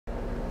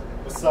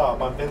What's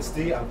up? I'm Vincent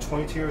Dee. I'm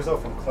 22 years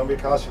old from Columbia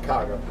College,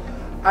 Chicago.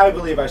 I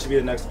believe I should be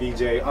the next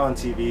VJ on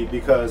TV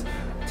because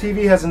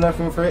TV has enough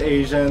room for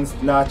Asians,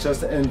 not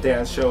just in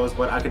dance shows,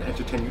 but I can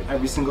entertain you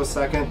every single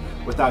second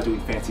without doing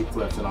fancy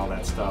flips and all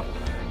that stuff.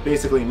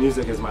 Basically,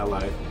 music is my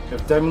life.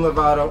 If Demi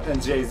Lovato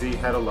and Jay-Z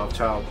had a love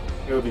child,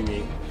 it would be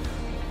me.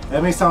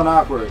 That may sound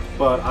awkward,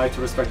 but I like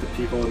to respect the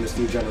people in this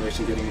new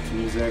generation getting into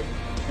music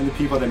and the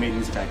people that made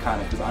music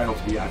iconic, because I hope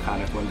to be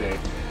iconic one day.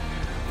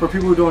 For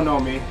people who don't know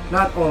me,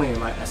 not only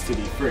am I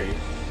STD free,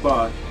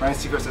 but Ryan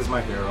Seacrest is my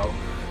hero,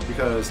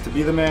 because to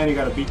be the man, you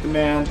gotta beat the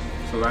man.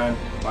 So Ryan,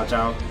 watch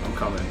out, I'm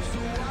coming.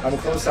 I'm gonna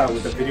close out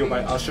with a video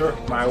by Usher,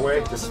 My Way.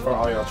 This is for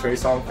all y'all Trey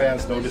Songz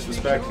fans, no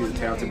disrespect, he's a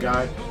talented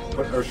guy,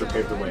 but Usher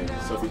paved the way.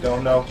 So if you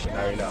don't know,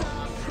 now you know.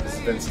 This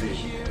is Vince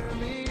Dee.